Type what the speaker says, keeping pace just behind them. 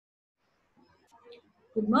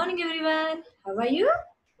Good morning, everyone. How are you?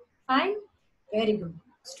 Fine? Very good.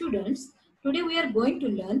 Students, today we are going to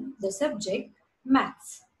learn the subject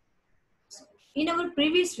maths. In our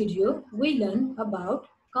previous video, we learned about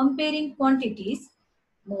comparing quantities,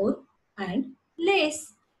 more and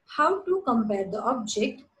less. How to compare the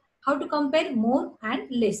object, how to compare more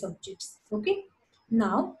and less objects. Okay.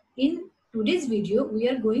 Now, in today's video, we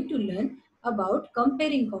are going to learn about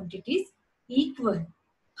comparing quantities equal.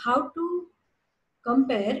 How to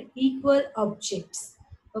compare equal objects.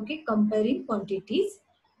 Okay, comparing quantities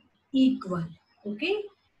equal. Okay,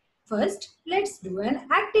 first let's do an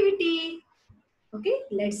activity. Okay,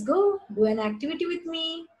 let's go do an activity with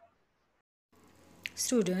me.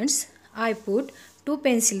 Students, I put two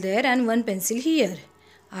pencil there and one pencil here.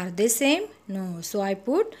 Are they same? No. So I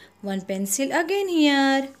put one pencil again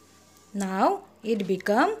here. Now it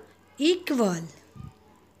become equal.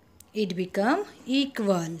 It become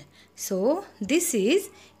equal. So this is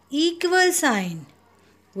equal sign.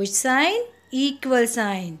 Which sign? Equal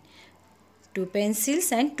sign. Two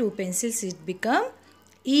pencils and two pencils, it become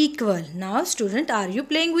equal. Now student, are you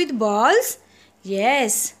playing with balls?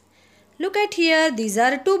 Yes. Look at here, these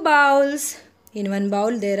are two bowls. In one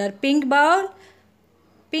bowl there are pink balls,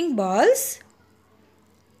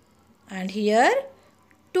 and here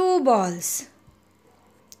two balls.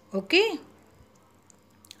 Okay.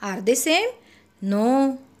 Are they same?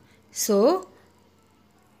 No. So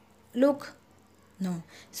look. No.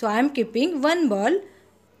 So I am keeping one ball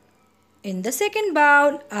in the second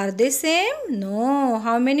bowl. Are they same? No.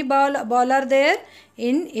 How many ball are there?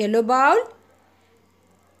 In yellow bowl,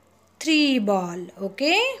 3 ball.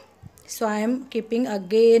 Okay. So I am keeping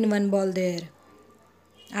again one ball there.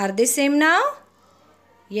 Are they same now?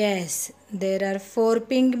 Yes. There are 4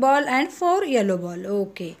 pink ball and 4 yellow ball.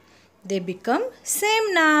 Okay. They become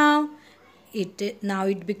same now. Now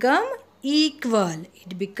it become equal.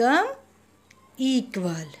 It become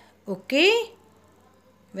equal. Okay.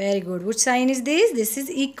 Very good. Which sign is this? This is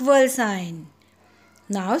equal sign.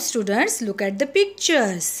 Now students, look at the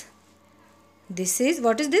pictures.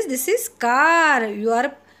 What is this? This is car. You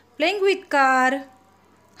are playing with car.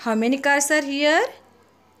 How many cars are here?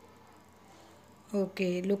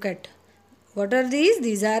 Okay, look at. What are these?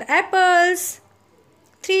 These are apples.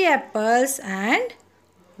 3 apples and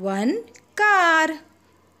 1 car.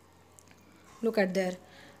 Look at there.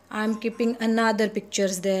 I am keeping another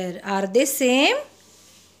pictures there. Are they same?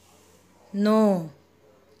 No.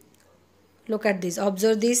 Look at this.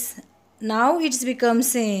 Observe this. Now it's become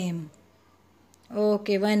same.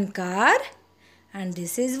 Okay, 1 car. And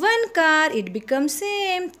this is 1 car. It becomes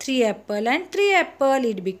same. 3 apple and 3 apple.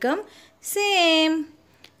 It become same.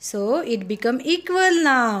 So it become equal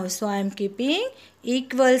now. So I am keeping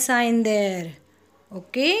equal sign there.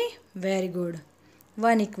 Okay. Very good.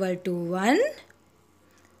 1 equal to 1.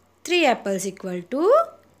 3 apples equal to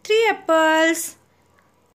 3 apples.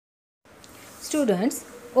 Students,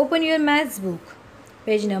 open your maths book.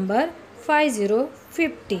 Page number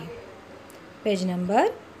 5050. Page number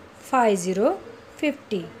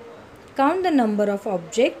 5050. Count the number of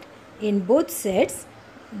objects in both sets.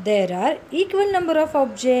 There are equal number of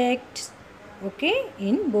objects. Okay,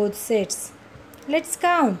 in both sets. Let's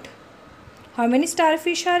count. How many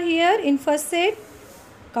starfish are here in first set?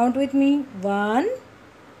 Count with me. 1.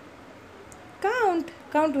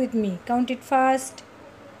 Count with me. Count it fast.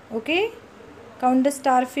 Okay. Count the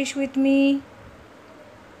starfish with me.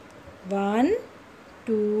 1,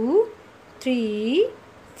 2, 3,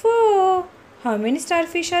 4. How many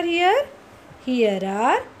starfish are here? Here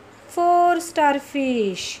are 4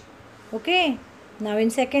 starfish. Okay. Now in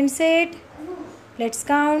second set, let's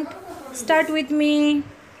count. Start with me.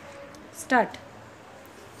 Start.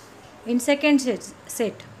 In second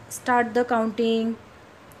set, start the counting.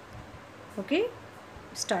 Okay.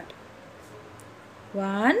 Start.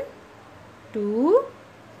 1, 2,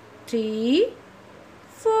 3,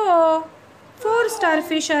 4. 4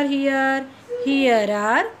 starfish are here. Here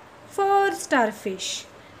are 4 starfish.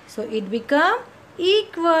 So it become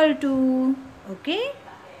equal to. Okay.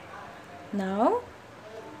 Now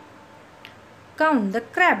count the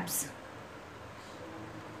crabs.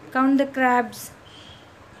 Count the crabs.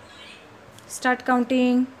 Start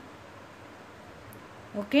counting.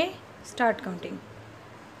 Okay. Start counting.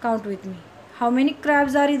 Count with me. How many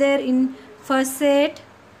crabs are there in first set?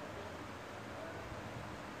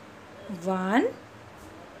 1,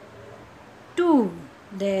 2.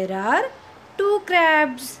 There are 2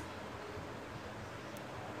 crabs.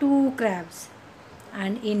 2 crabs.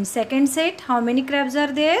 And in second set, how many crabs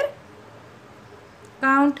are there?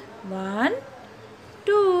 Count. 1,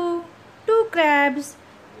 2. 2 crabs.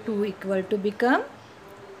 2 equal to become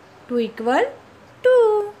 2 equal 2.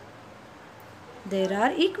 there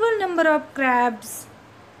are equal number of crabs.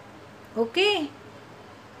 Okay.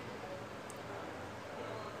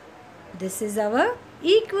 This is our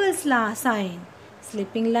equals sign.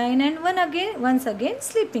 Slipping line and once again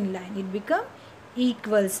slipping line. It become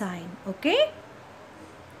equal sign. Okay.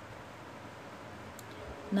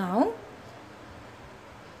 Now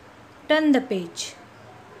turn the page.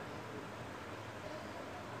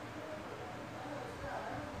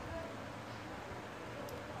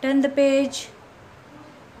 Turn the page.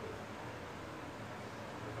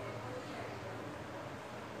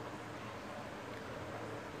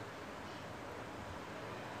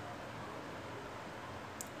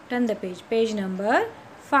 Turn the page. Page number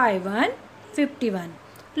 5151.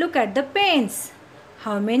 Look at the pens.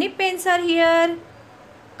 How many pens are here?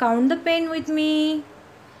 Count the pen with me.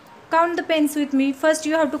 Count the pens with me. First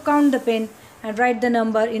you have to count the pen and write the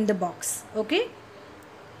number in the box. Okay?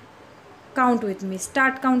 Count with me.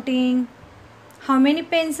 Start counting. How many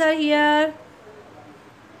pens are here?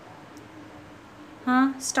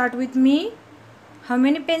 Start with me. How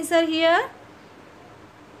many pens are here?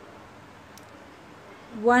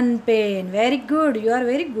 One pen. Very good. You are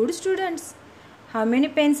very good students. How many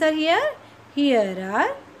pens are here? Here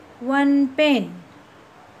are one pen.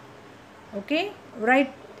 Okay.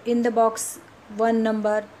 Write in the box one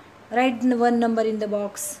number. Write one number in the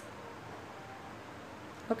box.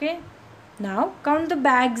 Okay. Now count the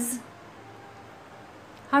bags.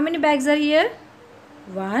 How many bags are here?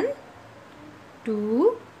 1,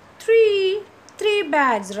 2, 3. 3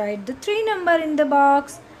 bags. Write the 3 number in the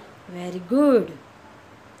box. Very good.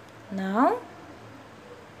 Now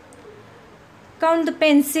count the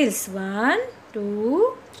pencils. 1,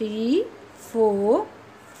 2, 3, 4,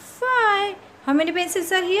 5. How many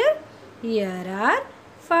pencils are here? Here are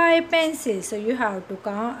 5 pencils. So you have to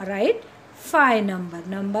write 5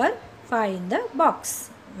 number 5 in the box.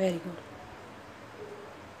 Very good.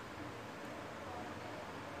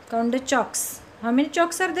 Count the chalks. How many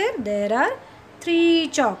chalks are there? There are 3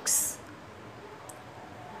 chalks.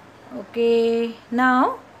 Okay.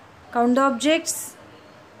 Now count the objects.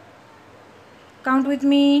 Count with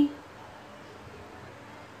me.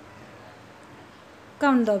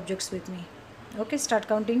 Count the objects with me. Okay, start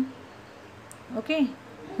counting. Okay.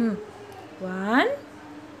 1,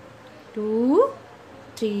 2,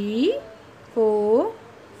 3, 4,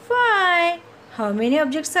 5. How many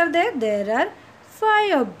objects are there? There are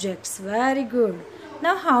 5 objects. Very good.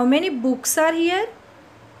 Now how many books are here?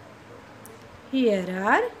 Here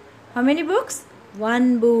are how many books?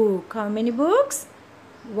 1 book. How many books?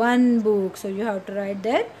 1 book. So you have to write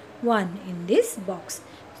that 1 in this box.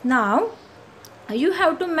 Now you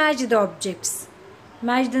have to match the objects.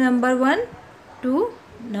 Match the number 1 to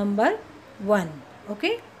number 1.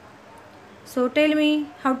 Okay. So tell me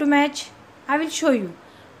how to match. I will show you.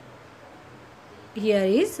 Here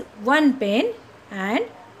is 1 pen and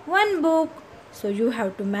 1 book. So you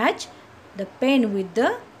have to match the pen with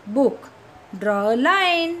the book. Draw a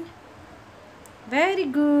line. Very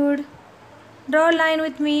good. Draw a line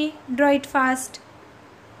with me. Draw it fast.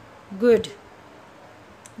 Good.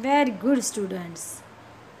 Very good students.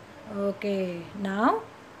 Okay. Now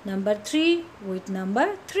number 3 with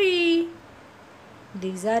number 3.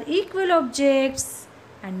 These are equal objects.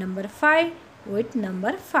 And number 5 with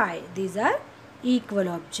number 5. These are equal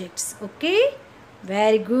objects. Okay.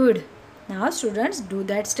 Very good. Now students, do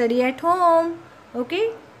that study at home.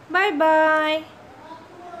 Okay. Bye bye.